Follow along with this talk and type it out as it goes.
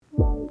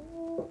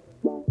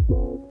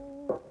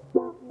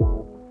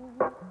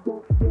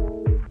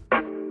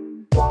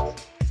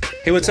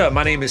Hey, what's up?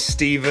 My name is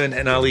Steven,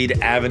 and I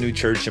lead Avenue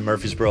Church in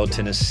Murfreesboro,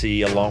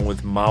 Tennessee, along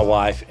with my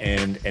wife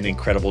and an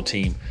incredible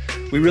team.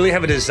 We really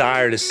have a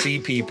desire to see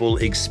people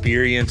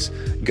experience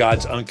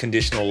God's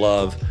unconditional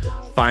love,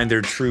 find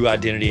their true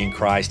identity in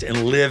Christ,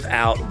 and live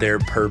out their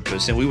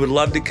purpose. And we would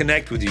love to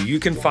connect with you. You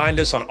can find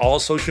us on all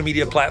social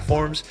media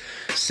platforms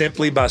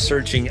simply by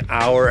searching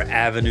Our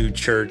Avenue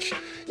Church.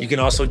 You can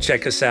also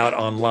check us out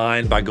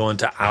online by going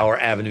to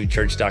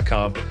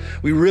ouravenuechurch.com.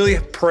 We really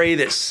pray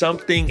that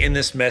something in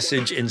this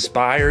message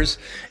inspires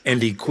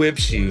and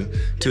equips you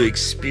to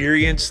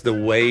experience the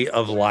way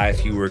of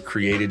life you were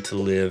created to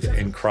live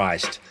in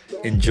Christ.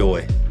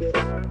 Enjoy.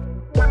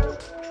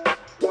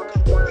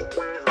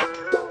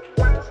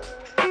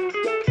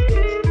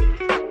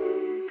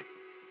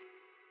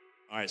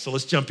 All right, so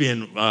let's jump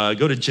in.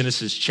 Go to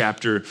Genesis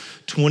chapter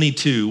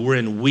 22. We're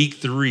in week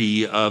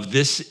 3 of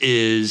This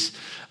Is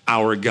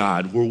Our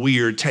God, where we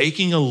are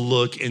taking a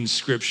look in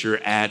Scripture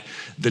at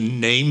the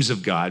names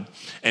of God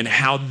and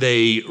how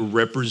they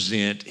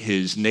represent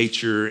his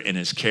nature and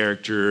his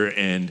character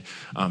and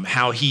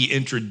how he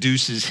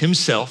introduces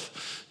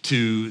himself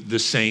to the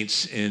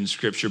saints in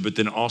Scripture, but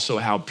then also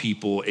how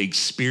people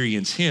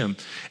experience him.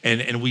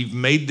 And we've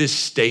made this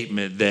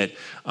statement that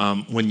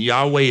when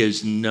Yahweh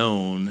is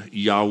known,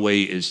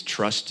 Yahweh is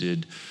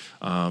trusted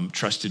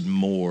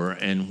more.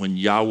 And when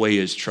Yahweh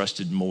is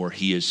trusted more,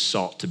 he is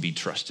sought to be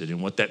trusted.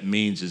 And what that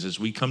means is as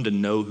we come to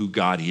know who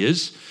God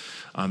is,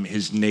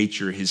 his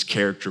nature, his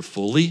character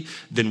fully,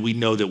 then we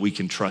know that we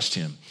can trust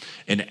him.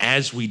 And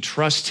as we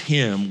trust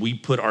him, we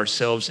put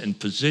ourselves in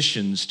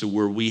positions to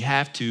where we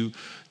have to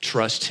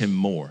trust him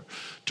more.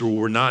 To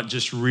where we're not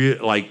just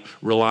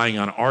relying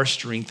on our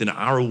strength and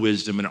our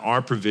wisdom and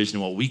our provision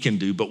and what we can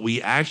do, but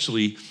we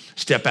actually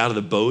step out of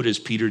the boat as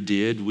Peter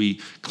did.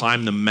 We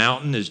climb the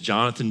mountain as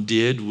Jonathan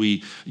did.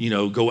 We,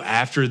 go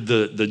after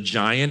the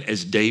giant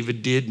as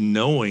David did,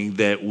 knowing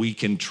that we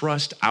can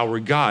trust our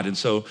God. And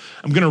so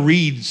I'm going to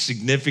read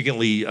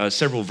significantly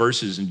several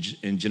verses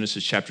in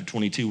Genesis chapter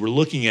 22. We're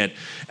looking at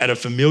a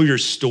familiar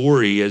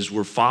story as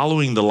we're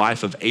following the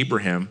life of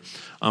Abraham,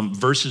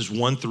 verses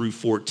 1 through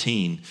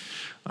 14.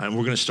 And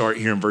we're going to start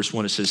here in verse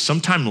 1. It says,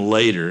 "Sometime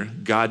later,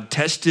 God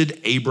tested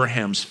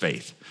Abraham's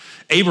faith.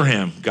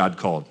 'Abraham,' God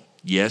called.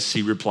 'Yes,'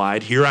 he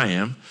replied, 'here I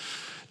am.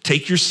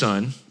 Take your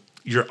son,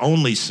 your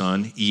only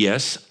son,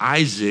 yes,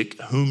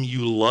 Isaac, whom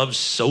you love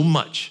so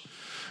much.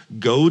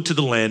 Go to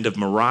the land of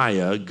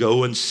Moriah,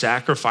 go and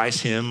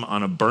sacrifice him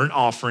on a burnt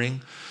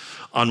offering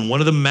on one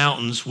of the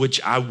mountains which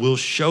I will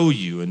show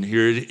you.'" And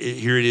here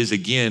it is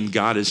again.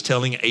 God is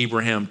telling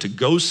Abraham to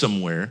go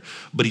somewhere,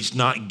 but he's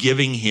not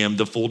giving him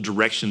the full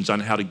directions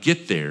on how to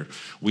get there.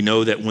 We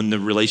know that when the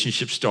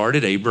relationship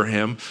started,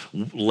 Abraham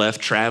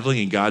left traveling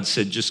and God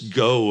said, "Just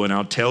go and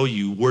I'll tell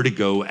you where to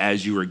go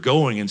as you are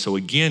going." And so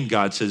again,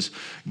 God says,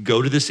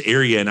 "Go to this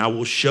area and I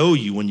will show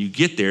you when you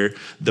get there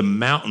the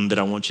mountain that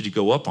I want you to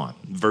go up on."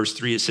 Verse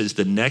 3, it says,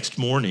 "The next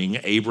morning,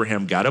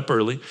 Abraham got up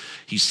early.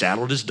 He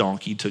saddled his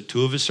donkey, took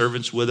 2 of his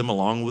servants with him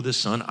along with his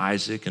son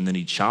Isaac, and then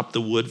he chopped the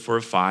wood for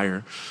a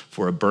fire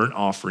for a burnt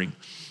offering,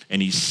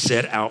 and he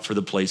set out for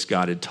the place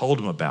God had told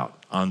him about.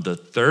 On the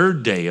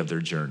 3rd day of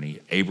their journey,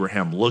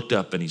 Abraham looked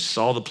up and he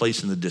saw the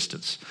place in the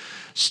distance.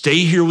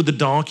 'Stay here with the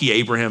donkey,'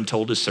 Abraham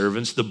told his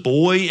servants. 'The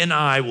boy and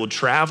I will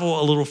travel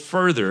a little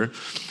further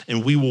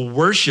and we will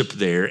worship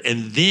there,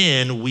 and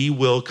then we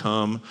will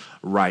come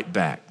right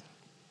back.'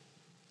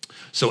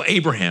 So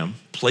Abraham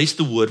placed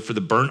the wood for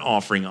the burnt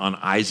offering on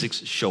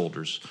Isaac's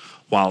shoulders,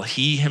 while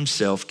he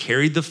himself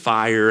carried the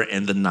fire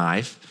and the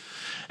knife.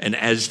 And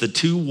as the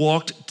two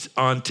walked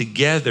on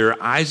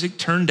together, Isaac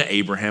turned to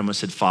Abraham and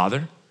said,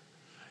 'Father?'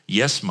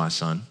 'Yes, my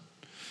son,'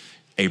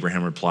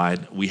 Abraham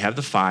replied. 'We have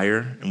the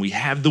fire and we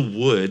have the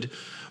wood,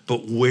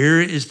 but where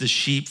is the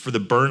sheep for the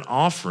burnt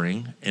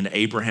offering?' And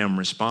Abraham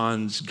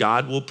responds,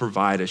 'God will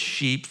provide a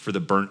sheep for the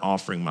burnt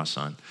offering, my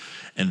son.'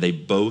 And they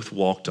both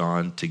walked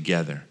on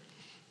together."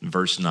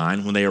 Verse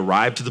 9, when they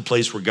arrived to the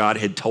place where God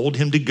had told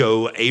him to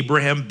go,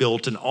 Abraham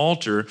built an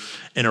altar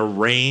and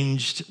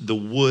arranged the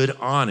wood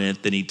on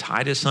it. Then he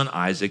tied his son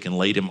Isaac and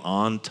laid him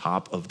on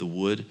top of the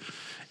wood.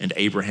 And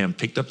Abraham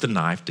picked up the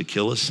knife to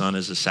kill his son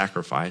as a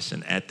sacrifice.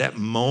 And at that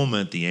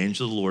moment, the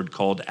angel of the Lord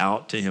called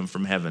out to him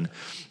from heaven,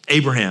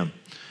 "Abraham,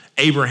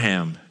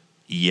 Abraham."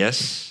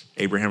 "Yes,"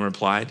 Abraham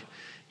replied,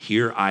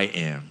 "here I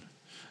am."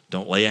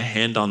 "Don't lay a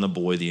hand on the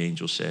boy," the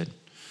angel said.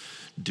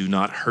 "Do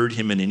not hurt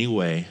him in any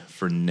way,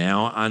 for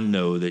now I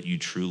know that you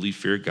truly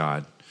fear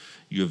God.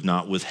 You have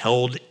not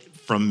withheld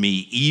from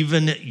me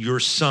even your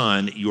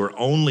son, your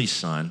only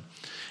son."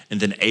 And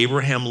then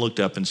Abraham looked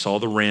up and saw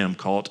the ram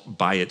caught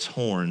by its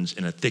horns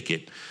in a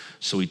thicket.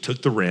 So he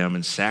took the ram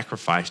and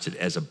sacrificed it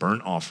as a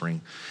burnt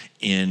offering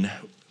in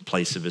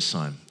place of his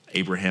son.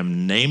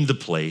 Abraham named the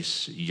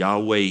place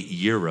Yahweh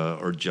Jireh,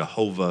 or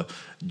Jehovah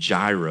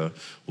Jireh,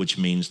 which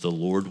means the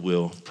Lord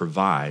will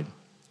provide.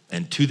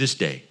 And to this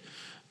day,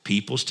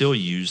 people still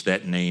use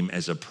that name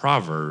as a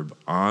proverb: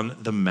 on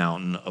the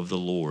mountain of the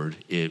Lord,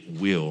 it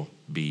will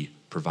be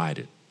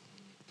provided.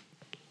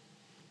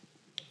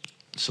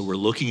 So we're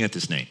looking at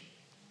this name,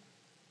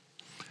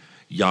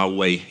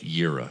 Yahweh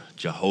Jireh,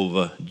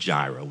 Jehovah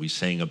Jireh. We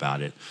sang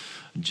about it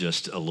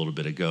just a little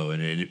bit ago,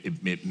 and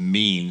it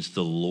means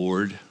the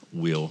Lord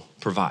will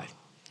provide.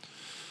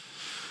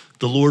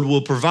 The Lord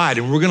will provide,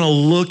 and we're going to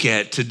look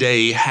at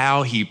today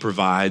how he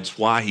provides,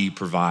 why he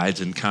provides,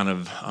 and kind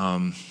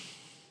of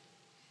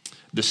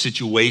the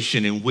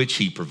situation in which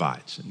he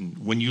provides.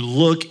 And when you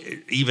look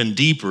even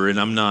deeper, and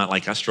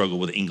I struggle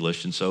with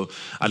English, and so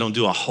I don't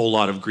do a whole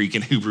lot of Greek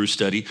and Hebrew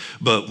study,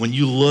 but when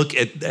you look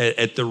at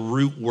the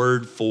root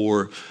word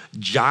for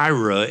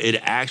Jireh, it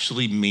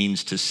actually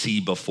means to see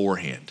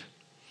beforehand.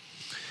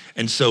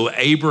 And so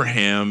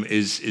Abraham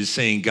is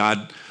saying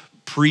God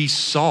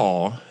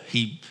pre-saw,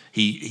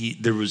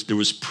 there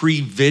was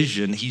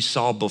prevision he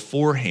saw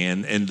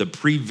beforehand, and the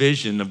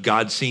prevision of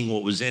God seeing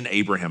what was in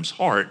Abraham's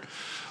heart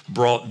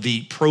brought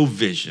the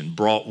provision,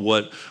 brought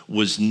what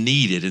was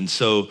needed. And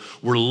so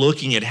we're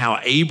looking at how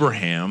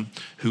Abraham,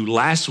 who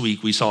last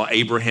week we saw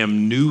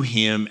Abraham knew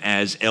him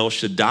as El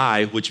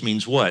Shaddai, which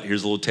means what?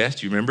 Here's a little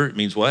test. You remember? It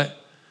means what?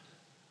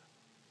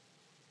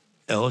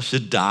 El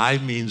Shaddai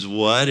means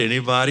what?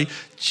 Anybody?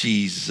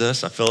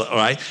 Jesus. I feel it. All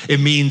right. It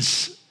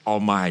means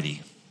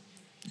Almighty.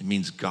 It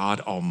means God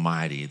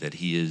Almighty, that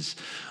he is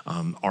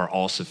our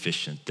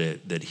all-sufficient,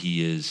 that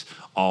he is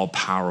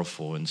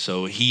all-powerful. And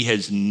so he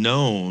has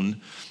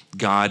known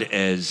God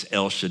as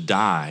El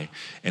Shaddai.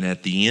 And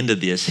at the end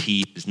of this,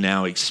 he has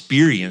now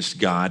experienced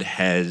God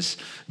as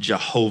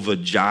Jehovah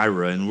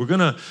Jireh. And we're going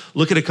to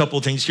look at a couple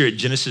of things here at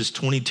Genesis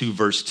 22,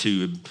 verse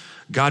 2.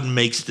 God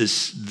makes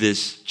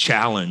this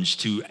challenge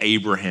to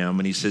Abraham,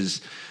 and he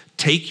says,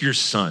 take your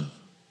son,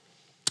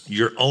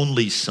 your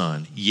only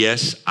son,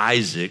 yes,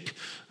 Isaac,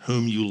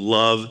 whom you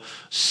love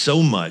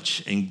so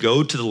much, and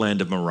go to the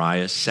land of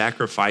Moriah,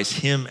 sacrifice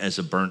him as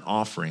a burnt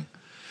offering.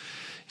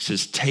 He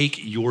says, take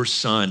your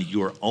son,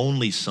 your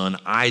only son,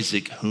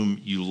 Isaac,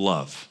 whom you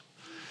love.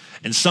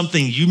 And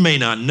something you may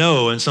not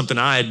know, and something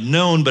I had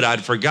known, but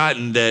I'd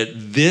forgotten, that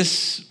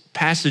this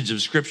passage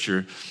of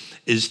Scripture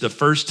is the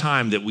first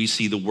time that we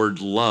see the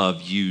word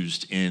love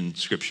used in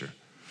Scripture.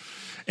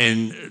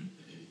 And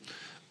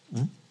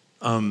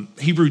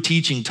Hebrew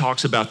teaching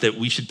talks about that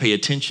we should pay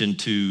attention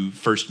to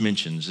first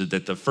mentions,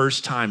 that the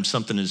first time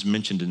something is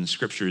mentioned in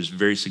Scripture is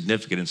very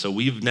significant. And so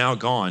we've now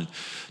gone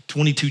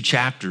 22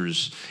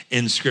 chapters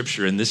in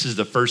Scripture, and this is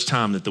the first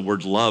time that the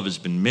word love has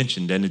been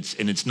mentioned. And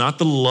it's not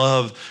the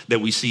love that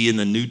we see in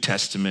the New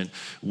Testament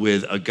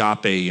with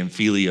agape and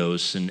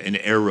philios and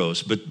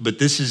eros, but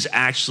this is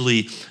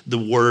actually the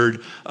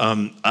word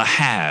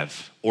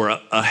ahav, or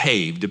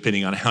ahav,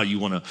 depending on how you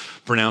want to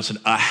pronounce it,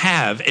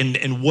 ahav.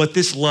 And what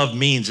this love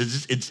means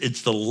is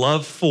it's the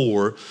love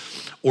for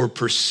or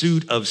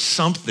pursuit of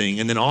something.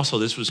 And then also,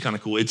 this was kind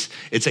of cool, it's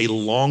a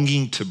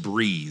longing to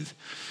breathe.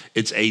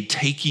 It's a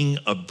taking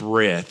a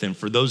breath. And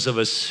for those of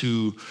us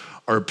who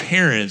are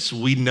parents,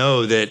 we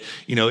know that,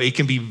 it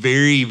can be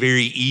very,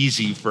 very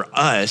easy for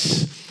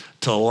us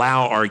to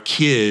allow our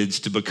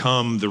kids to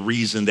become the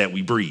reason that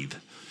we breathe,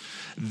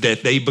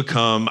 that they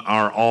become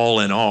our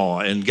all in all.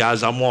 And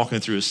guys, I'm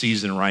walking through a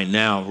season right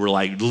now where,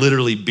 like,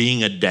 literally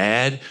being a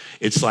dad,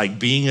 it's like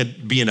being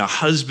a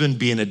husband,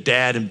 being a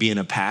dad, and being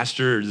a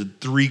pastor are the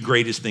three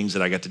greatest things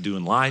that I got to do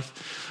in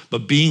life.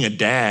 But being a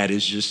dad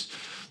is just,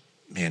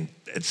 man,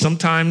 it's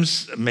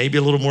sometimes maybe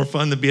a little more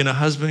fun than being a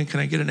husband. Can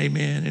I get an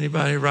amen?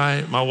 Anybody,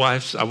 right? My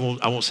wife's, I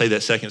won't say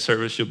that second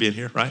service. She'll be in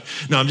here, right?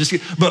 No, I'm just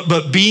kidding.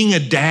 But being a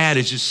dad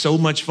is just so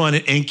much fun,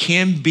 and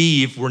can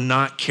be, if we're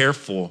not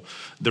careful,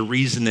 the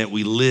reason that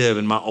we live.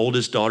 And my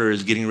oldest daughter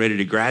is getting ready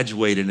to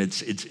graduate, and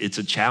it's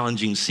a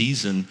challenging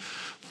season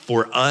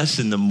for us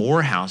in the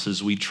Morehouse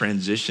as we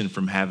transition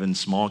from having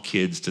small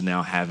kids to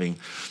now having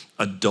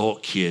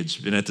adult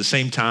kids. And at the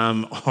same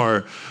time,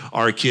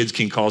 our kids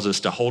can cause us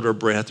to hold our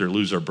breath or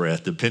lose our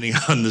breath, depending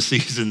on the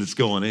season that's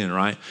going in,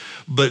 right?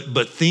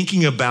 But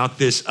thinking about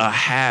this,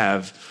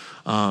 to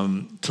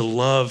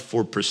love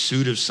for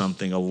pursuit of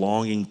something, a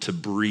longing to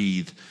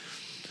breathe.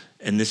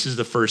 And this is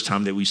the first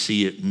time that we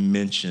see it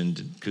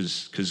mentioned,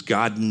 because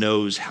God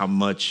knows how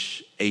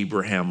much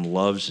Abraham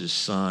loves his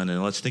son.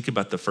 And let's think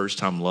about the first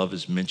time love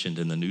is mentioned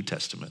in the New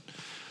Testament.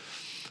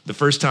 The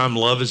first time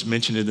love is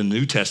mentioned in the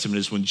New Testament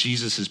is when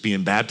Jesus is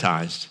being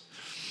baptized.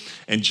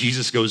 And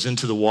Jesus goes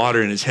into the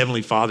water, and his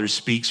heavenly Father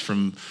speaks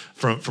from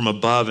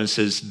above and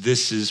says,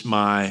 "This is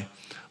my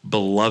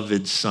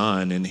beloved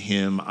son, in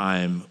him I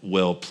am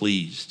well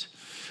pleased."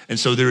 And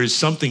so there is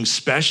something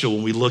special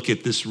when we look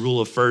at this rule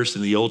of first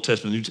in the Old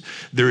Testament.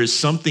 There is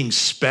something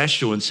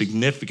special and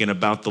significant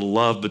about the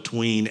love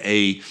between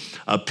a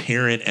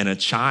parent and a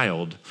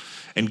child.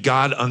 And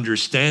God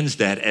understands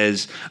that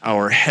as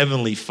our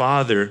heavenly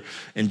Father.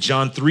 And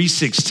John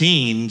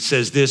 3:16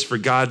 says this, "For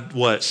God,"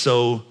 what?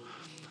 "So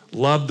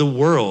loved the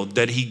world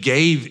that he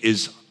gave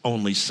his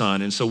only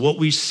son." And so what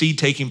we see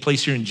taking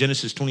place here in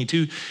Genesis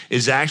 22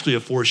 is actually a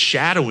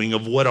foreshadowing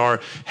of what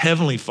our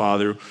heavenly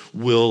Father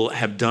will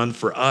have done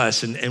for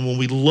us. And when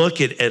we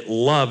look at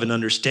love and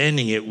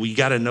understanding it, we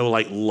got to know,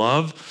 like,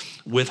 love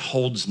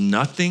withholds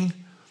nothing.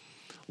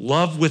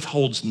 Love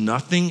withholds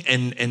nothing,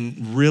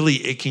 and really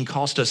it can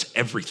cost us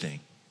everything.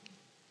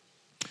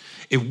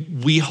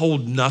 We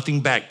hold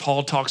nothing back.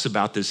 Paul talks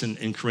about this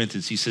in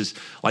Corinthians. He says,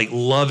 like,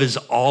 love is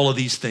all of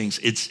these things.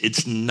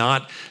 It's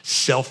not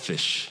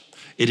selfish.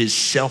 It is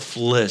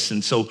selfless.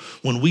 And so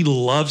when we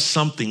love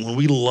something, when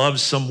we love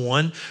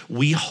someone,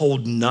 we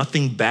hold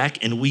nothing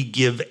back and we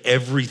give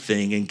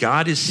everything. And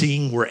God is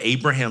seeing where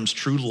Abraham's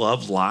true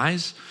love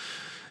lies.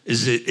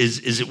 Is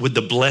it with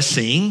the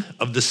blessing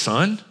of the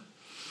Son?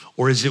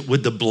 Or is it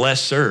with the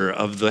blesser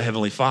of the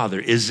Heavenly Father?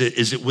 Is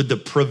it with the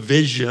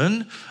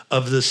provision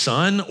of the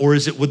Son, or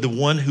is it with the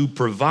one who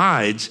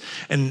provides?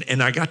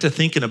 And I got to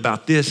thinking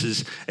about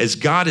this as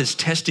God is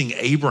testing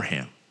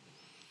Abraham.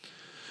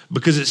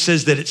 Because it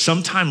says that at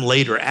some time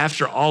later,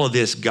 after all of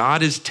this,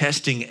 God is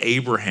testing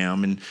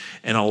Abraham.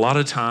 And a lot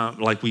of time,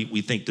 like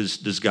we think,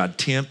 does God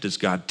tempt? Does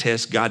God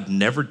test? God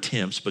never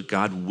tempts, but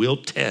God will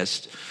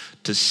test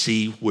to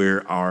see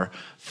where our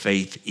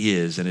faith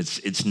is. And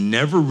it's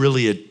never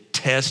really a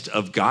test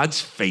of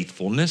God's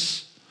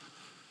faithfulness.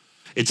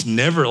 It's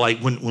never like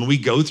when we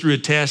go through a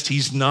test,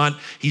 he's not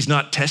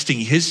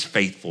testing his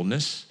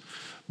faithfulness,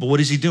 but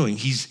what is he doing?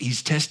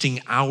 He's testing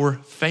our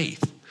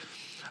faith.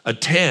 A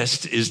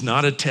test is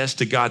not a test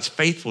to God's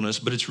faithfulness,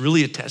 but it's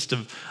really a test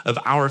of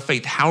our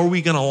faith. How are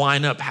we going to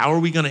line up? How are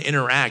we going to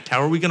interact?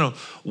 How are we going to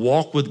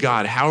walk with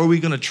God? How are we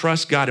going to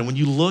trust God? And when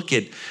you look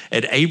at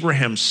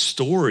Abraham's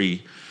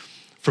story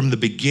from the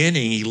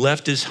beginning, he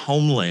left his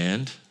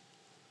homeland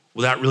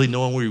without really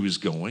knowing where he was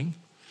going.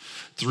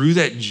 Through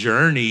that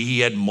journey, he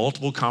had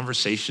multiple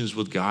conversations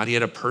with God. He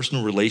had a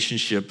personal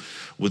relationship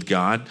with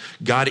God.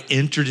 God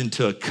entered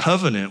into a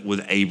covenant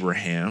with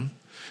Abraham.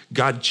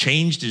 God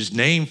changed his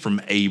name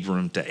from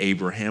Abram to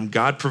Abraham.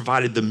 God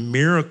provided the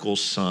miracle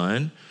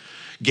son,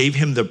 gave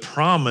him the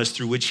promise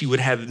through which he would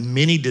have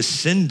many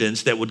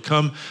descendants that would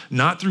come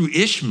not through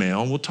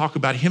Ishmael, and we'll talk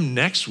about him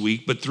next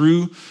week, but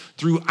through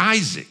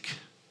Isaac.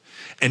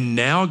 And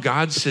now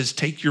God says,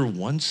 take your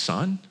one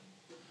son,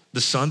 the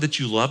son that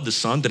you love, the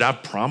son that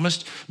I've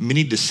promised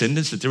many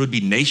descendants, that there would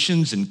be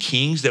nations and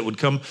kings that would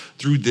come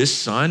through this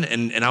son,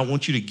 and I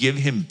want you to give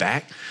him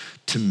back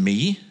to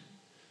me.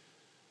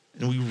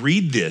 And we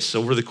read this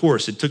over the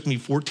course. It took me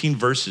 14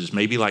 verses,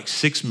 maybe like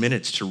 6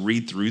 minutes to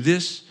read through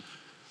this.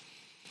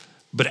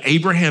 But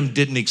Abraham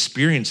didn't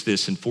experience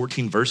this in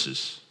 14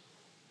 verses.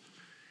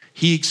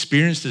 He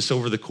experienced this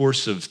over the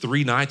course of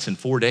 3 nights and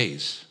 4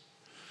 days,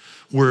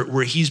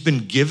 where he's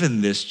been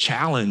given this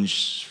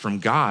challenge from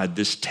God,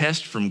 this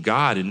test from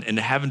God, and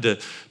having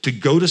to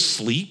go to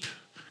sleep.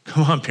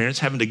 Come on, parents,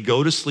 having to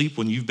go to sleep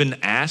when you've been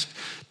asked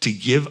to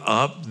give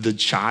up the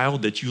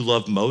child that you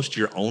love most,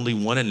 your only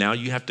one, and now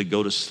you have to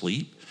go to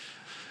sleep.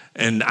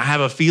 And I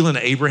have a feeling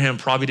Abraham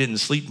probably didn't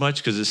sleep much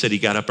because it said he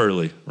got up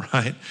early,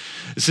 right?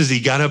 It says he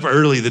got up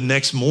early the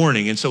next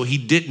morning, and so he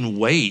didn't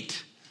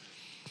wait.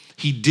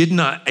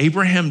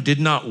 Abraham did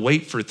not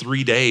wait for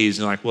 3 days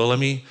and let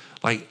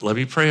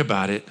me pray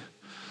about it.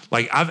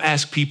 Like, I've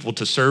asked people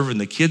to serve in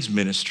the kids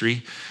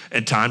ministry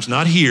at times,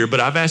 not here, but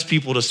I've asked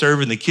people to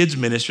serve in the kids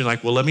ministry,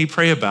 let me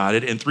pray about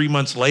it. And 3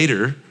 months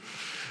later,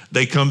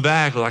 they come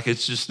back like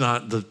it's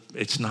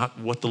not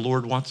what the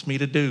Lord wants me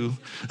to do,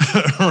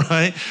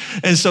 right?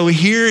 And so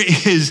here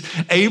is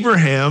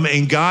Abraham,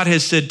 and God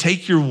has said,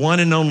 take your one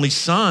and only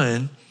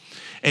son,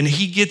 and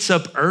he gets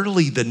up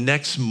early the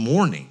next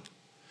morning.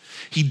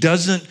 He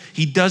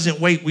doesn't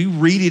wait. We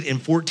read it in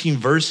 14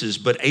 verses,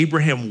 but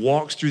Abraham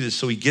walks through this.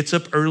 So he gets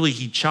up early,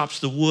 he chops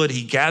the wood,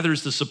 he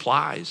gathers the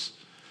supplies.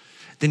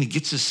 Then he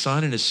gets his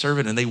son and his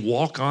servant, and they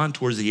walk on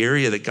towards the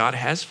area that God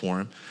has for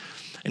him.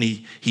 And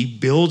he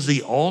builds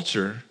the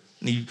altar,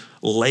 and he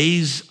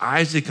lays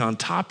Isaac on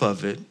top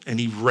of it, and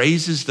he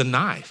raises the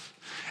knife.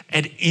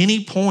 At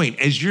any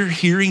point, as you're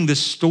hearing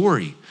this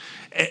story,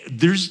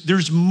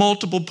 there's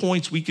multiple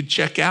points we could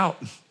check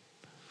out.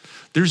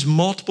 There's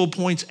multiple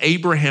points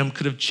Abraham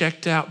could have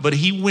checked out, but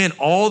he went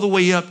all the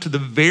way up to the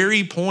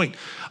very point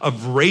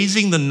of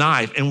raising the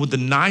knife. And with the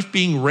knife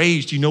being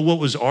raised, you know what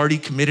was already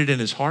committed in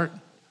his heart?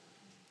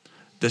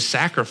 The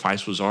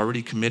sacrifice was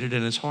already committed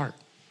in his heart.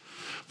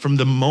 From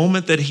the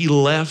moment that he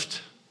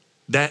left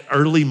that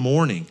early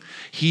morning,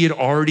 he had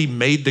already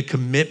made the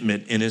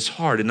commitment in his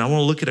heart. And I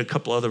want to look at a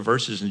couple other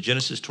verses in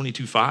Genesis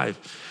 22:5.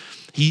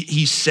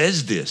 He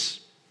says this.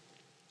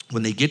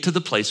 When they get to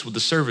the place with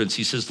the servants,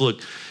 he says, look,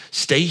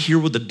 stay here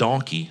with the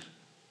donkey.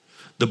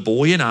 The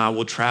boy and I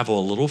will travel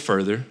a little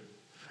further,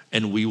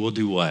 and we will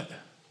do what?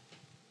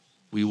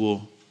 We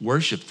will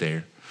worship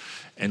there,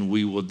 and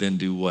we will then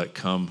do what?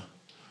 Come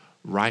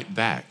right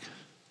back.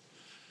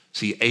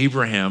 See,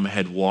 Abraham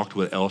had walked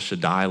with El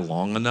Shaddai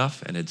long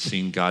enough and had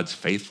seen God's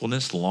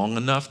faithfulness long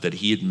enough that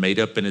he had made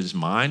up in his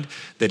mind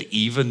that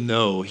even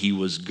though he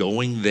was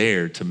going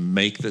there to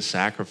make the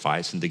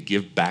sacrifice and to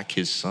give back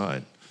his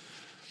son,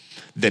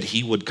 that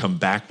he would come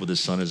back with his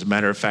son. As a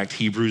matter of fact,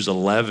 Hebrews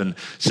 11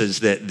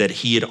 says that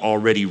he had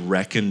already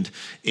reckoned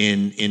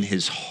in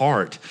his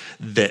heart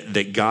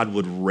that God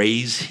would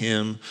raise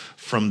him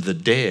from the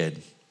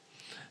dead.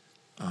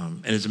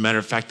 And as a matter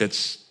of fact,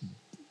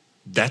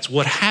 that's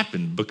what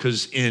happened,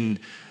 because in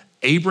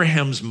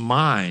Abraham's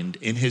mind,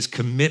 in his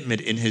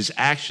commitment, in his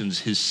actions,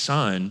 his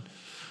son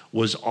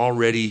was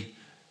already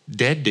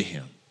dead to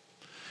him.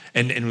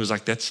 And it was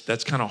like,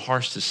 that's kind of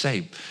harsh to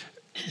say.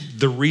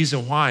 The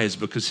reason why is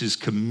because his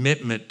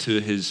commitment to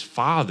his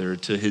father,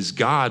 to his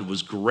God,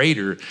 was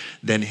greater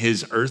than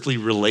his earthly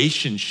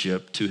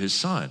relationship to his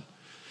son.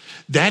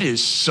 That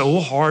is so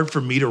hard for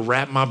me to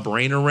wrap my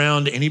brain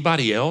around.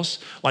 Anybody else?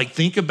 Like,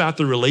 think about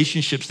the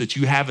relationships that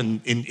you have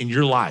in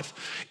your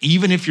life,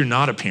 even if you're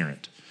not a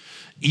parent,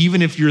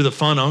 even if you're the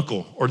fun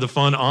uncle or the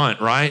fun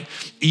aunt, right?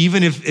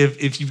 Even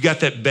if you've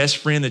got that best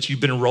friend that you've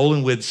been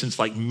rolling with since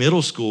like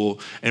middle school,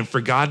 and for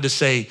God to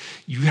say,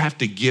 you have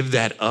to give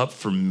that up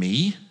for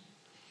me,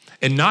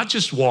 and not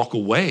just walk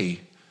away,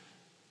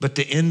 but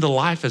to end the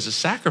life as a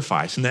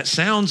sacrifice. And that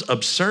sounds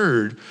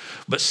absurd,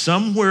 but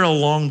somewhere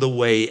along the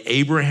way,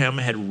 Abraham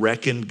had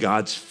reckoned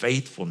God's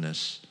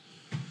faithfulness.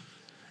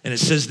 And it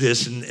says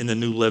this in the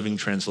New Living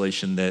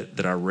Translation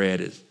that I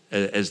read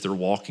as they're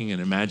walking, and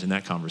imagine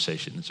that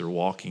conversation as they're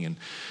walking,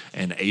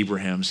 and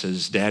Abraham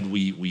says, Dad,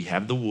 we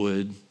have the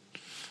wood,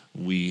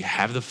 we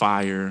have the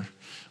fire,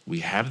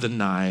 we have the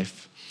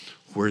knife,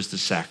 where's the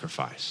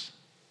sacrifice?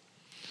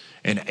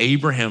 And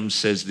Abraham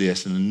says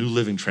this, and the New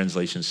Living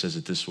Translation says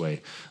it this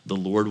way: the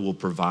Lord will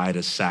provide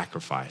a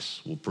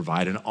sacrifice, will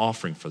provide an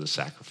offering for the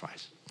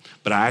sacrifice.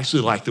 But I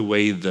actually like the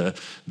way the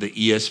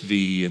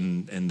ESV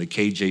and the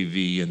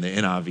KJV and the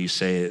NIV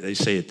say it. They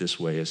say it this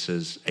way. It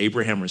says,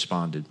 Abraham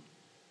responded,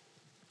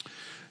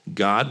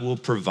 God will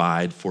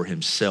provide for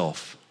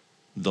himself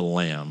the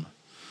lamb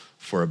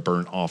for a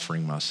burnt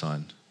offering, my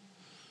son.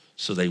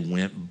 So they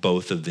went,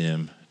 both of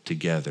them,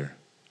 together.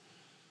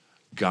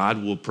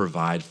 God will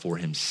provide for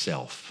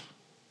himself.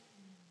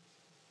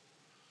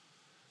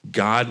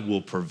 God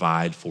will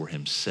provide for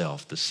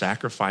himself. The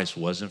sacrifice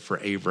wasn't for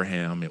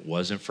Abraham. It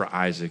wasn't for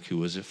Isaac. Who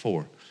was it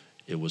for?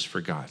 It was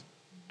for God.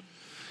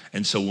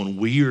 And so when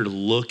we are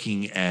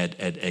looking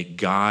at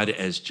God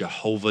as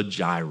Jehovah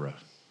Jireh,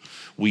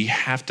 we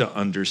have to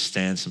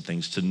understand some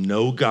things. To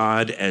know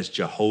God as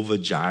Jehovah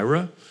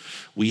Jireh,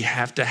 we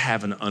have to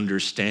have an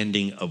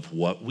understanding of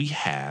what we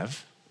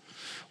have.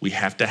 We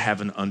have to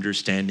have an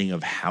understanding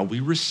of how we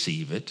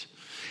receive it,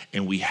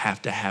 and we have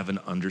to have an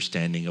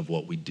understanding of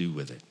what we do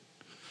with it.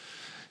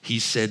 He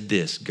said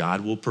this: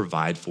 God will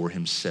provide for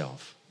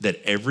himself,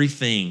 that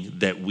everything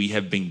that we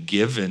have been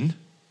given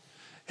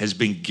has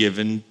been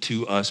given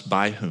to us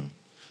by whom?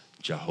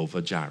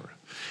 Jehovah Jireh.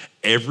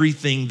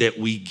 Everything that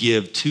we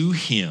give to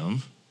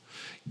him,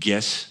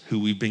 guess who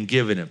we've been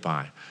given it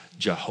by?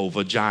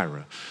 Jehovah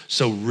Jireh.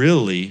 So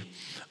really,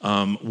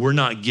 we're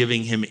not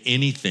giving him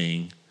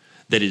anything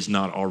that is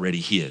not already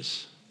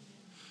his.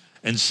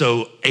 And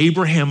so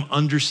Abraham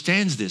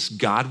understands this.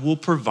 God will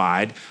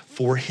provide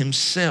for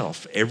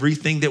himself.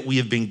 Everything that we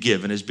have been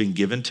given has been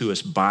given to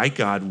us by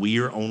God. We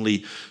are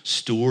only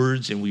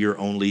stewards and we are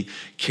only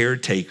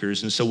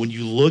caretakers. And so when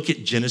you look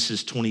at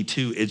Genesis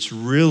 22, it's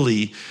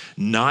really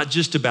not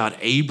just about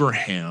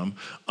Abraham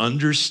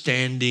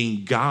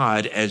understanding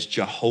God as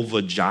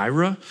Jehovah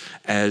Jireh,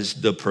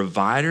 as the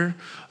provider,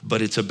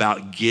 but it's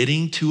about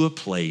getting to a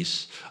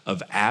place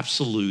of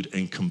absolute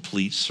and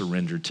complete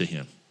surrender to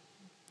him.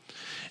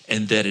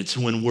 And that it's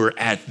when we're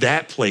at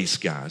that place,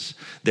 guys,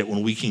 that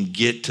when we can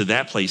get to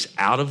that place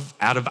out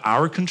of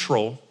our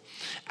control,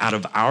 out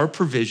of our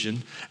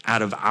provision,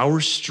 out of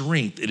our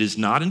strength, it is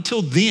not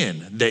until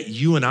then that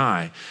you and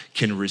I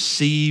can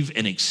receive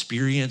and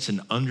experience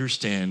and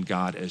understand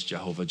God as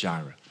Jehovah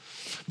Jireh.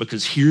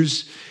 Because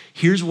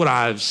here's what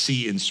I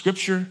see in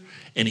Scripture,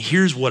 and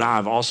here's what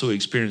I've also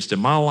experienced in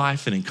my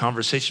life and in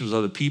conversations with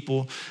other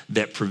people,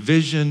 that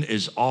provision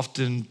is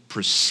often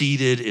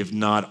preceded, if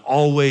not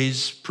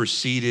always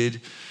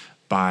preceded,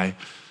 by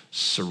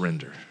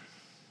surrender.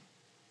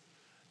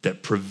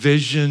 That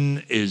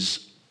provision is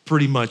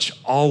pretty much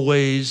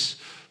always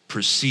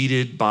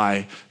preceded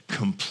by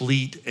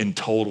complete and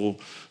total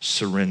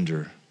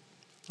surrender.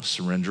 A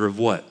surrender of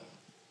what?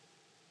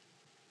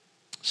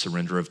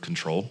 Surrender of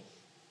control.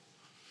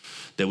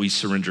 That we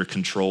surrender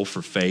control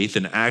for faith.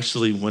 And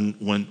actually,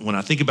 when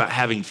I think about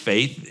having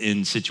faith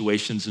in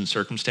situations and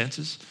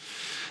circumstances,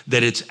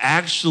 that it's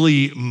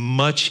actually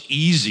much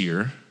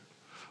easier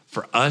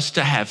for us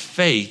to have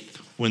faith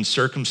when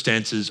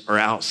circumstances are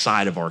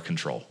outside of our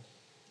control.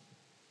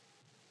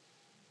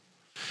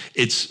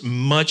 It's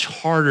much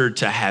harder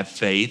to have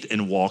faith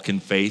and walk in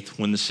faith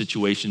when the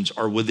situations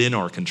are within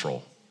our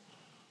control.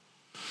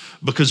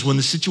 Because when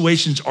the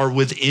situations are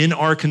within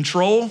our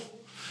control,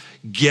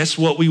 guess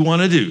what we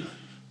want to do?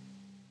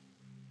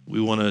 We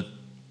want to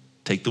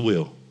take the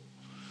wheel.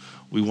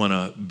 We want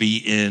to be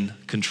in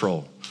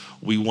control.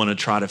 We want to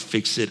try to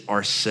fix it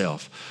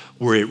ourselves.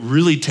 Where it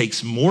really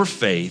takes more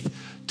faith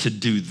to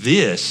do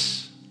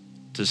this,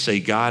 to say,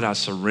 God, I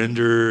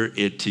surrender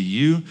it to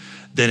you,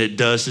 than it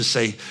does to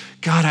say,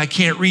 God, I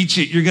can't reach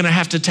it. You're going to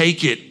have to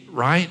take it,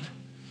 right?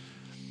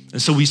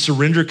 And so we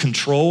surrender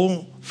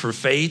control for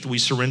faith. We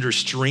surrender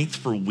strength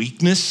for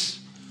weakness.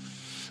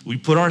 We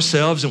put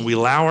ourselves and we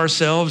allow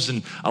ourselves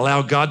and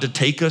allow God to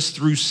take us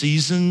through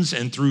seasons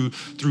and through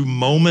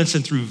moments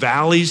and through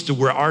valleys to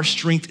where our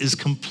strength is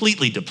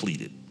completely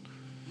depleted.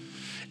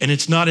 And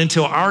it's not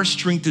until our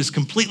strength is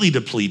completely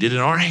depleted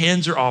and our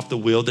hands are off the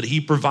wheel that he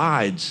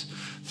provides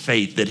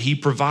faith, that he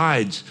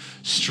provides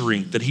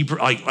strength, that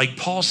like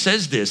Paul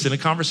says this in a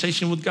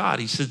conversation with God.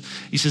 He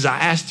says, I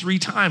asked 3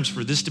 times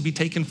for this to be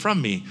taken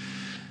from me.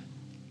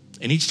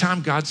 And each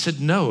time God said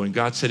no. And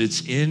God said,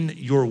 it's in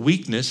your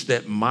weakness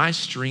that my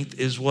strength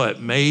is what?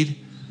 Made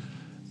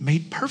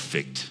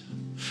perfect.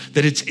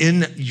 That it's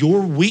in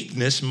your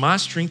weakness, my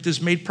strength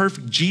is made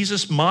perfect.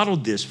 Jesus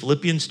modeled this.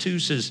 Philippians 2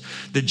 says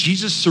that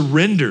Jesus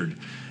surrendered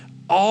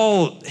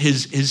all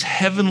his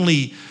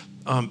heavenly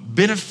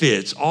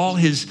benefits, all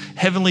his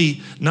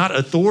heavenly, not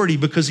authority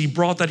because he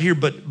brought that here,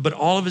 but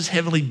all of his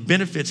heavenly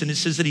benefits. And it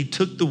says that he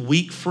took the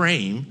weak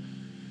frame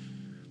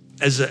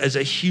as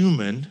a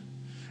human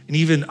and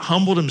even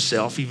humbled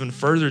himself even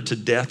further to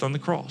death on the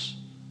cross.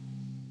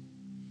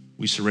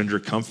 We surrender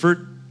comfort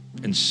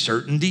and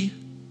certainty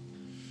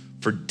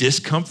for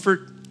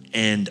discomfort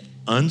and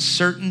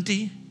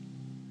uncertainty.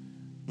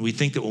 We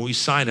think that when we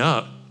sign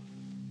up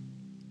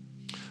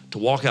to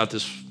walk out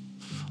this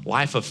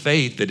life of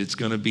faith, that it's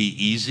going to be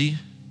easy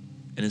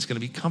and it's going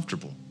to be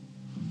comfortable.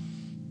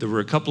 There were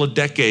a couple of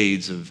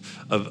decades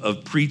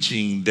of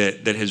preaching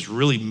that has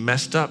really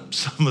messed up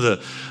some of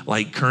the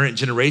current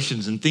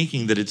generations and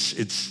thinking that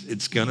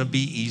it's going to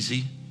be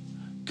easy.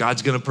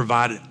 God's going to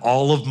provide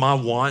all of my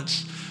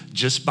wants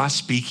just by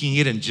speaking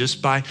it and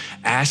just by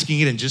asking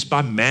it and just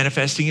by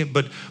manifesting it.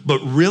 But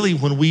really,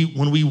 when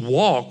we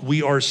walk,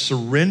 we are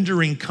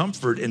surrendering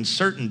comfort and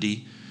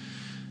certainty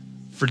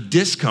for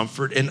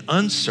discomfort and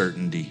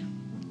uncertainty.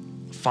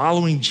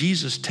 Following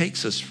Jesus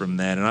takes us from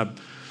that. And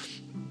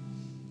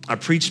I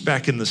preached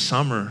back in the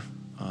summer,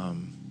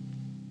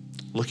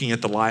 looking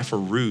at the life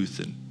of Ruth,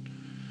 and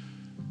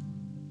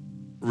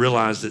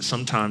realized that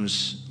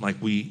sometimes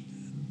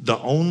the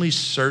only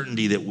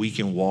certainty that we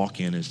can walk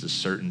in is the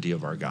certainty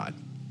of our God.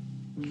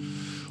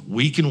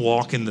 We can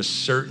walk in the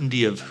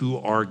certainty of who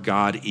our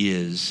God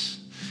is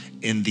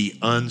in the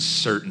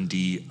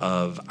uncertainty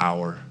of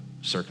our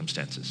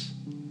circumstances.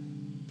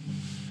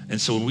 And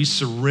so when we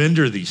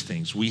surrender these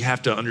things, we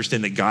have to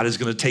understand that God is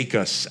going to take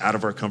us out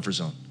of our comfort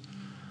zone.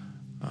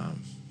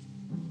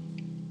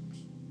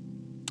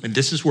 And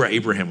this is where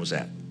Abraham was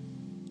at.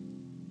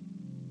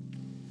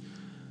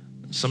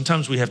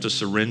 Sometimes we have to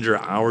surrender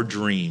our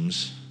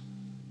dreams.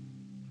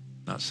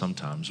 Not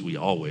sometimes, we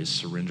always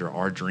surrender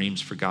our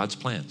dreams for God's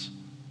plans.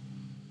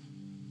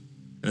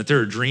 And that there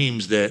are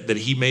dreams that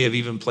he may have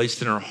even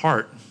placed in our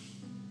heart.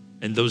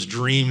 And those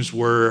dreams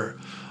were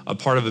a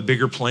part of a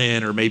bigger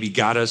plan, or maybe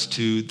got us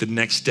to the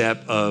next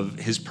step of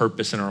his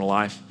purpose in our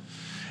life.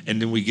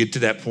 And then we get to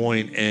that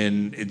point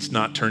and it's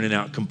not turning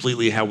out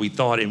completely how we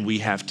thought, and we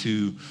have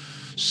to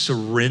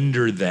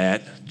surrender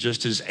that,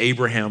 just as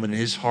Abraham in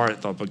his heart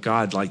thought, but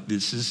God,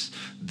 this is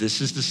the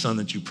son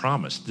that you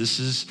promised. This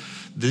is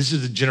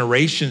the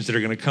generations that are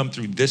going to come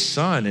through this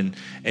son,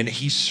 and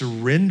he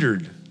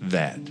surrendered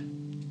that.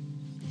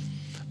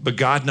 But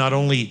God not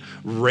only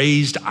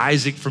raised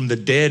Isaac from the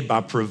dead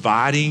by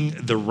providing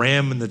the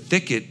ram in the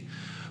thicket,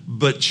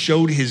 but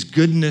showed his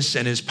goodness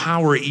and his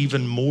power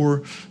even more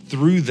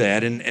through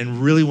that.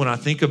 And really, when I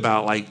think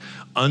about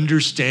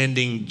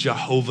understanding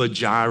Jehovah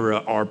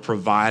Jireh, our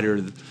provider,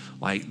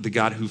 the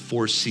God who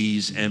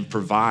foresees and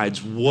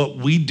provides, what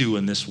we do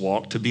in this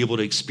walk to be able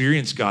to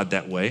experience God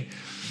that way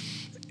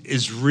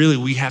is really,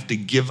 we have to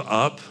give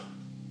up.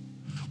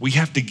 We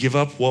have to give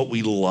up what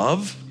we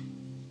love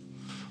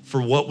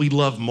for what we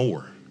love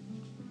more.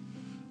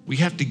 We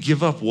have to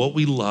give up what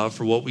we love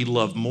for what we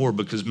love more,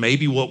 because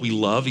maybe what we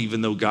love,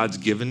 even though God's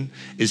given,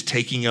 is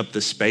taking up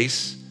the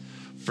space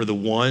for the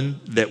one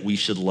that we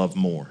should love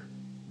more.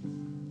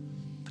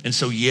 And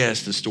so,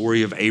 yes, the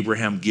story of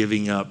Abraham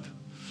giving up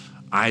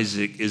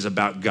Isaac is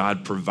about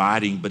God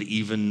providing, but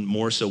even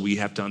more so, we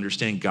have to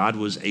understand God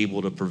was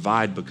able to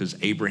provide because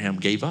Abraham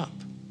gave up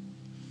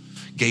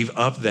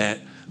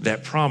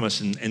that promise.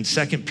 And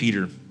 2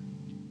 Peter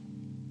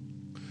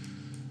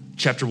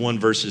chapter 1,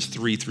 verses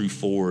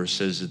 3-4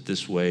 says it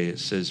this way. It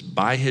says,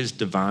 by his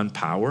divine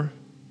power,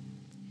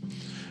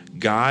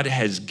 God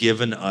has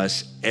given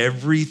us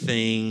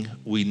everything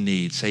we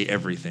need. Say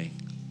everything.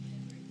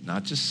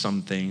 Not just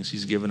some things.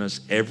 He's given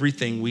us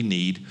everything we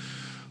need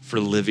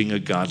for living a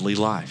godly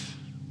life.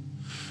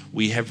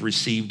 We have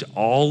received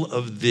all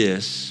of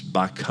this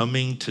by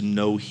coming to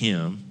know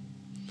him,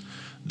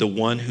 the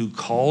one who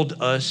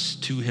called us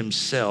to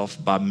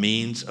himself by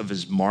means of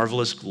his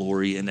marvelous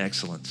glory and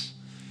excellence.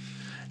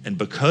 And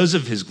because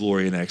of his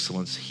glory and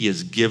excellence, he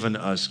has given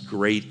us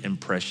great and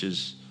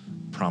precious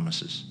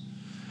promises.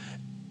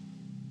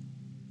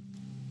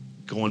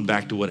 Going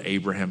back to what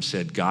Abraham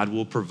said, God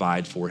will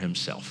provide for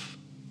himself.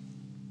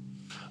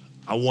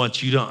 I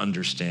want you to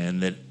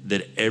understand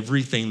that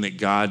everything that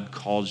God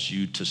calls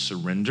you to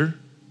surrender,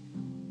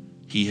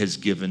 he has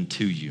given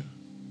to you.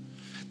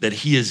 That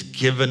he has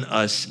given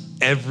us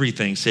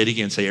everything. Say it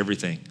again, say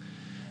everything.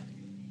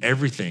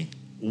 Everything.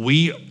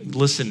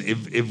 Listen,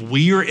 if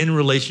we are in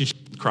relationship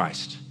with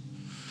Christ,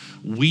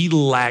 we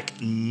lack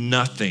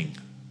nothing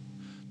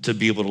to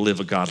be able to live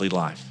a godly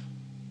life.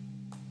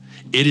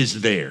 It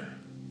is there.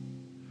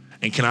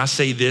 And can I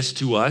say this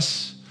to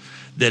us,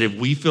 that if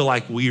we feel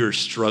like we are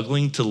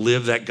struggling to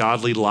live that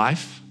godly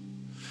life,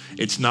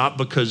 it's not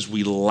because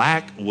we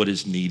lack what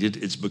is needed,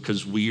 it's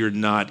because we are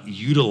not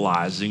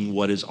utilizing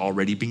what has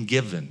already been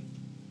given.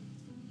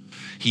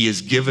 He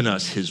has given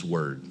us his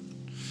word.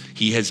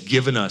 He has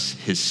given us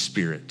his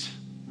spirit.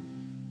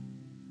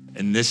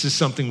 And this is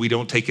something we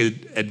don't take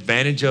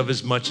advantage of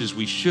as much as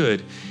we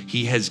should.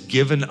 He has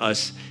given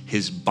us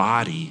his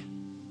body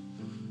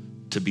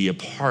to be a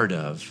part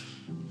of,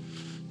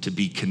 to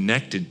be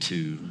connected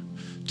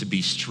to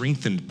be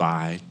strengthened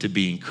by, to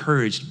be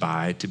encouraged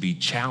by, to be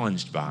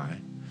challenged by.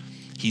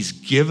 He's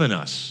given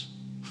us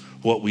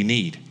what we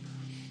need.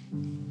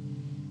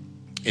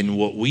 And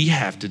what we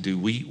have to do,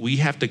 we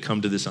have to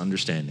come to this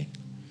understanding.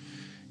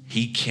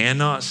 He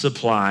cannot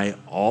supply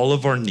all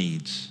of our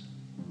needs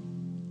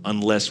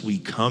unless we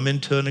come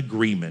into an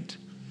agreement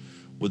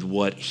with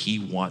what he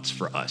wants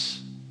for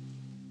us.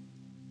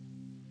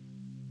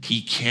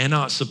 He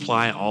cannot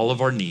supply all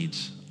of our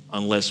needs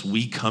unless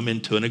we come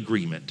into an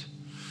agreement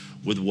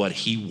with what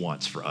he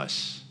wants for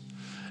us.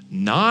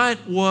 Not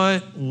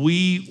what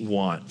we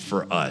want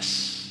for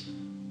us.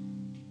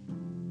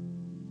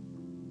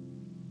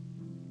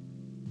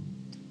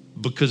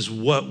 Because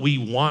what we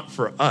want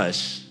for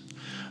us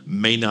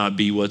may not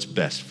be what's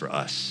best for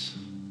us.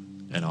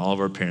 And all of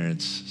our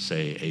parents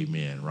say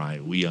amen,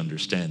 right? We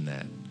understand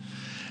that.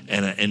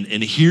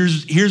 And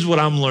here's what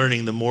I'm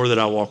learning the more that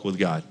I walk with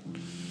God,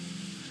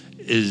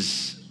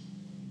 is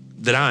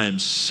that I am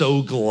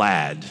so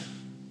glad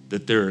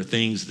that there are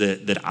things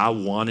that I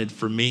wanted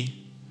for me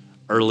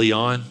early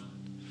on.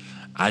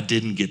 I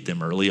didn't get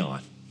them early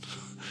on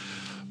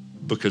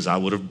because I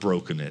would have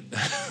broken it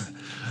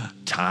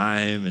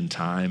time and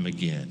time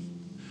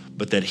again.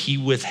 But that he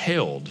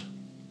withheld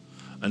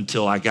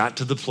until I got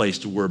to the place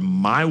to where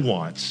my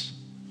wants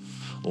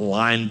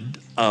lined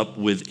up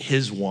with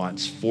his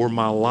wants for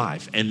my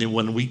life. And then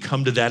when we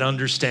come to that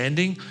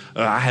understanding,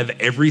 I have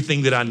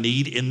everything that I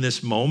need in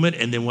this moment.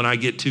 And then when I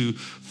get to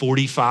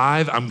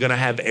 45, I'm gonna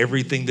have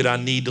everything that I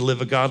need to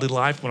live a godly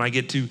life. When I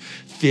get to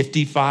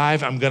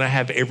 55, I'm gonna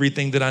have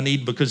everything that I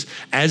need, because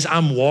as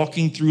I'm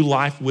walking through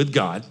life with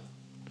God,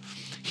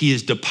 he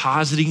is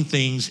depositing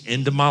things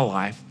into my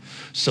life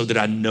so that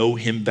I know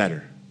him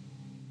better.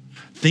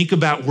 Think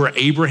about where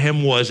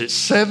Abraham was at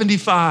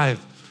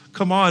 75.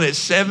 Come on, at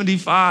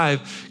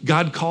 75,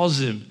 God calls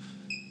him.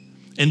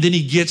 And then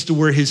he gets to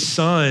where his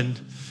son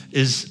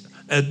is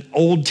an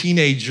old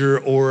teenager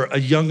or a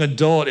young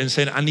adult and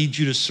saying, I need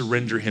you to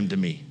surrender him to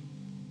me.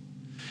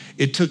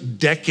 It took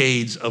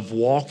decades of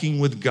walking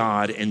with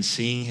God and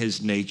seeing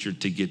his nature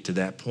to get to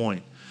that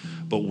point.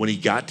 But when he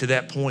got to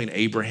that point,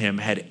 Abraham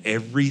had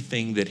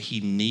everything that he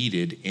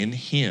needed in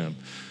him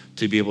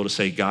to be able to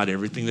say, God,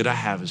 everything that I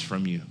have is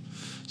from you,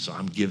 so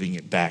I'm giving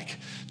it back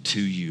to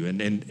you.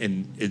 And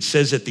it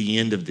says at the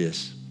end of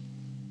this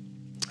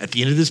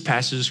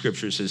passage of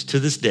scripture, it says, to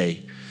this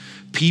day,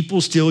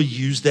 people still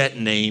use that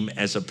name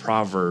as a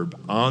proverb.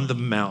 On the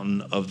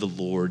mountain of the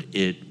Lord,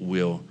 it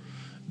will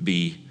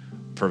be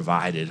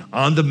provided.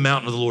 On the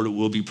mountain of the Lord, it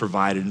will be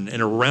provided.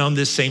 And around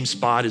this same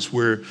spot is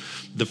where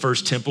the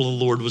first temple of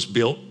the Lord was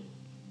built.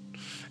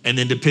 And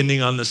then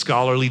depending on the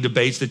scholarly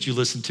debates that you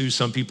listen to,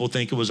 some people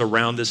think it was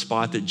around this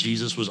spot that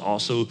Jesus was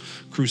also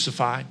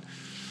crucified.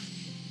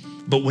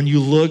 But when you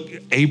look,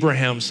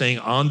 Abraham saying,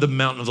 on the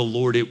mountain of the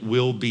Lord, it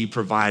will be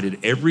provided.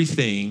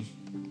 Everything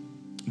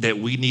that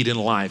we need in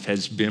life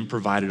has been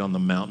provided on the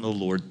mountain of the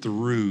Lord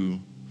through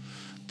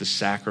the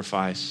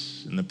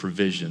sacrifice and the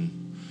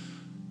provision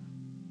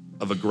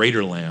of a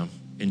greater lamb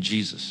in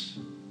Jesus.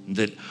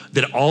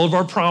 That all of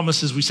our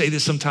promises, we say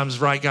this sometimes,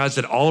 right, guys,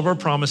 that all of our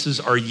promises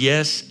are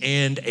yes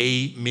and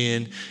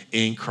amen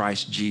in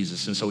Christ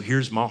Jesus. And so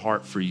here's my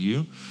heart for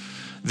you,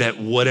 that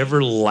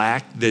whatever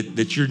lack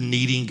that you're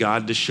needing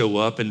God to show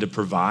up and to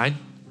provide,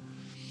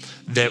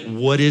 that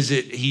what is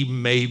it he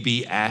may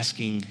be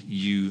asking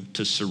you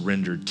to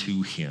surrender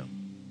to him?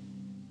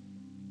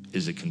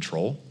 Is it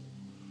control?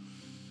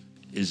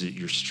 Is it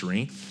your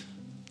strength?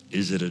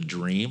 Is it a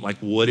dream? Like,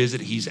 what is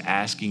it he's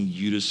asking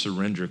you to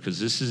surrender? Because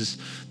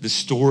the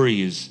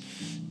story is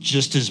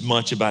just as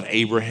much about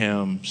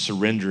Abraham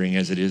surrendering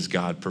as it is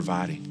God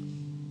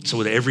providing. So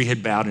with every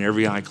head bowed and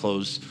every eye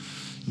closed,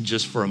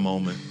 just for a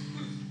moment,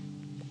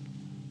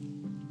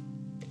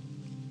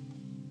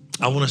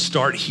 I want to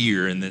start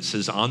here, and it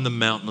says, on the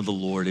mountain of the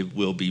Lord, it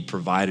will be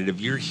provided.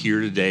 If you're here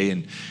today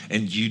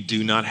and you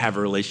do not have a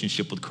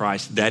relationship with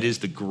Christ, that is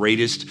the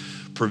greatest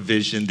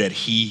provision that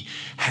he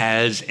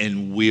has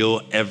and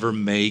will ever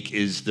make,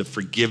 is the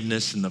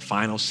forgiveness and the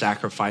final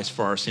sacrifice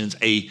for our sins,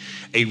 a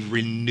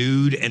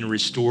renewed and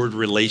restored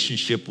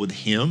relationship with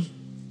him.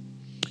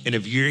 And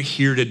if you're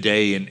here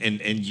today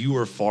and you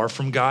are far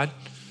from God,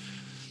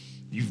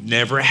 you've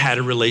never had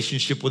a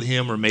relationship with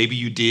him, or maybe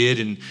you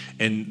did,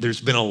 and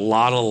there's been a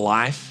lot of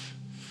life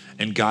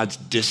and God's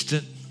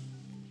distant,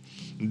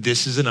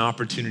 this is an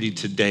opportunity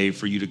today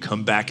for you to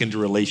come back into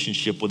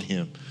relationship with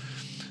him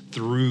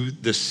through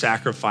the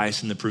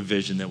sacrifice and the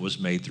provision that was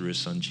made through his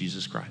son,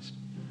 Jesus Christ.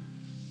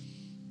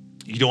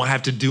 You don't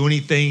have to do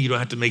anything. You don't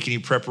have to make any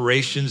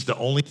preparations. The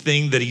only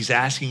thing that he's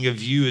asking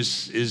of you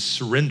is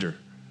surrender.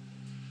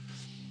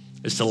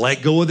 It's to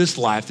let go of this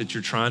life that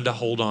you're trying to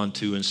hold on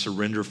to and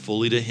surrender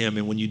fully to him.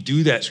 And when you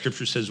do that,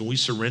 scripture says when we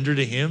surrender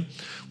to him,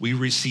 we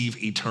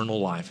receive eternal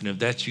life. And if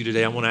that's you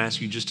today, I want to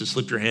ask you just to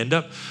slip your hand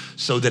up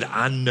so that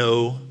I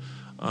know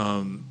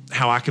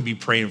how I can be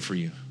praying for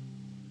you.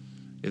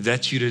 If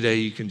that's you today,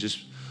 you can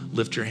just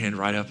lift your hand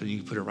right up and you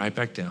can put it right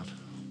back down.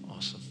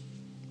 Awesome.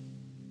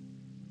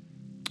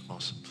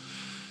 Awesome.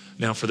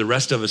 Now for the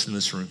rest of us in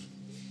this room,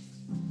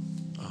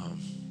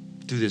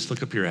 do this.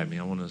 Look up here at me.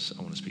 I want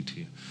to speak to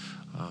you.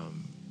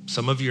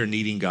 Some of you are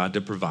needing God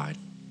to provide,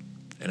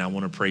 and I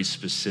want to pray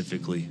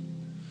specifically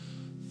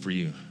for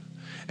you.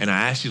 And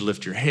I asked you to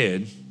lift your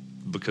head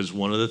because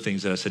one of the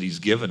things that I said he's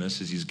given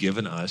us is he's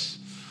given us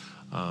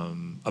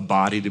a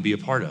body to be a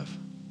part of,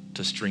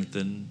 to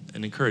strengthen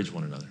and encourage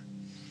one another.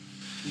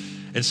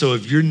 And so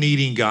if you're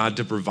needing God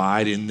to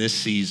provide in this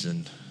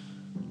season,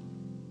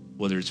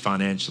 whether it's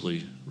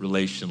financially,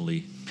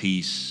 relationally,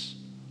 peace,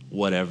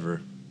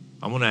 whatever,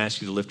 I want to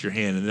ask you to lift your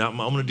hand. And I'm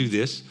going to do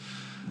this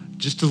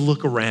just to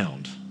look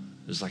around.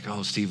 It's like,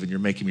 oh, Stephen, you're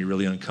making me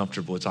really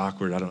uncomfortable. It's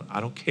awkward. I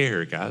don't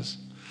care, guys.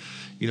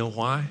 You know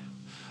why?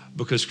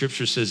 Because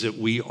scripture says that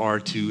we are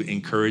to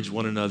encourage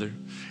one another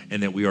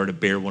and that we are to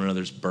bear one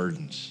another's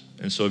burdens.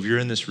 And so if you're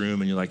in this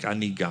room and you're like, I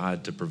need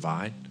God to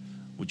provide,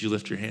 would you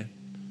lift your hand?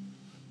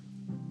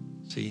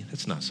 See,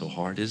 that's not so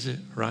hard, is it?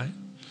 Right?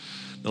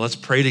 Now let's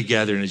pray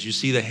together. And as you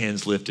see the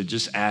hands lifted,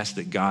 just ask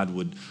that God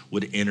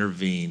would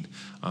intervene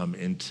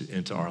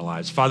into our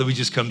lives. Father, we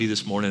just come to you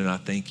this morning and I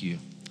thank you.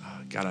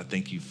 God, I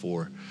thank you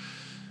for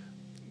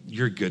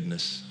your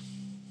goodness.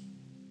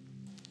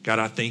 God,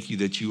 I thank you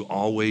that you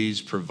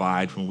always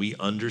provide when we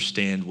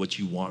understand what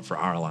you want for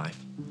our life.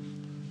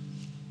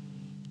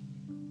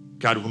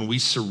 God, when we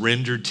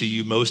surrender to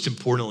you, most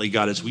importantly,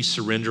 God, as we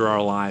surrender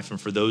our life,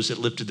 and for those that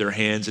lifted their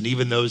hands and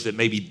even those that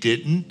maybe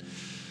didn't,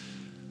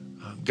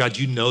 God,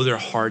 you know their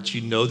hearts,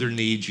 you know their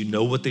needs, you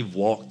know what they've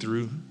walked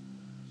through.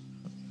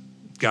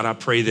 God, I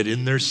pray that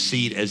in their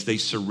seat as they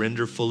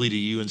surrender fully to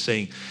you and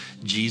saying,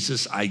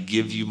 Jesus, I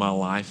give you my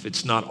life.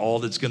 It's not all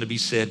that's going to be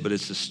said, but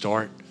it's the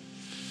start.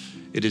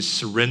 It is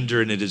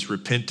surrender and it is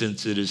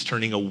repentance. It is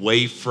turning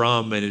away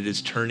from and it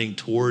is turning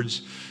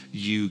towards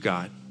you,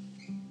 God.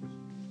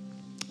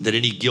 That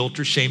any guilt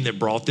or shame that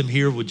brought them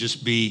here would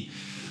just be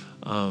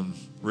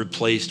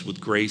replaced with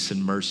grace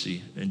and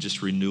mercy and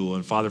just renewal.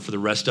 And Father, for the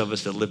rest of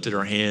us that lifted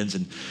our hands,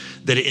 and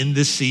that in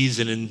this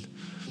season and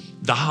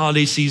the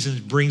holiday season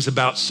brings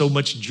about so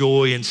much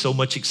joy and so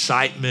much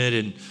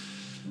excitement.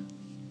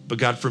 But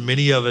God, for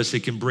many of us,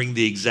 it can bring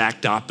the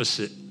exact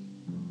opposite.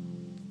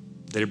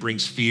 That it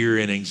brings fear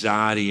and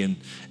anxiety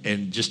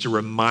and just a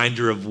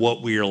reminder of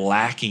what we are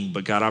lacking.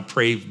 But God, I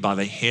pray by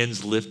the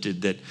hands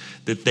lifted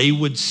that they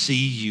would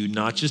see you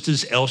not just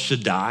as El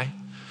Shaddai,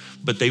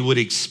 but they would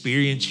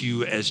experience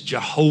you as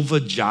Jehovah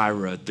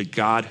Jireh, the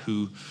God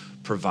who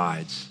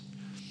provides.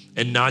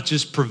 And not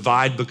just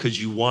provide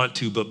because you want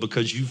to, but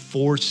because you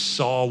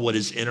foresaw what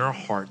is in our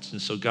hearts.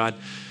 And so God,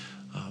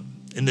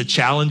 in the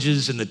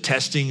challenges and the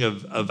testing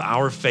of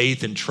our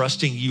faith and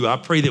trusting you, I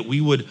pray that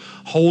we would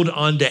hold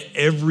on to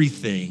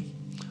everything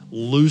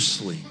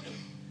loosely.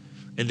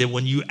 And that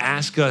when you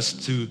ask us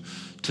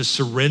to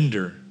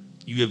surrender,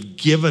 you have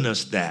given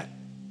us that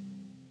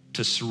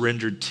to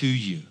surrender to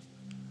you.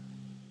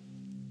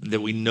 And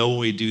that we know when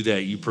we do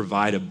that, you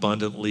provide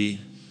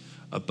abundantly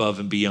above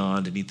and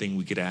beyond anything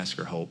we could ask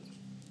or hope.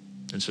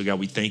 And so God,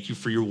 we thank you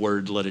for your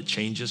word. Let it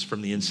change us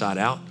from the inside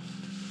out.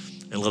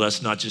 And let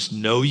us not just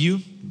know you,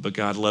 but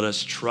God, let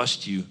us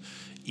trust you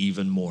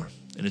even more.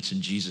 And it's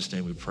in Jesus'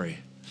 name we pray.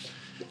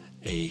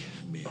 Amen.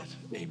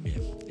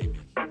 Amen.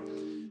 Amen.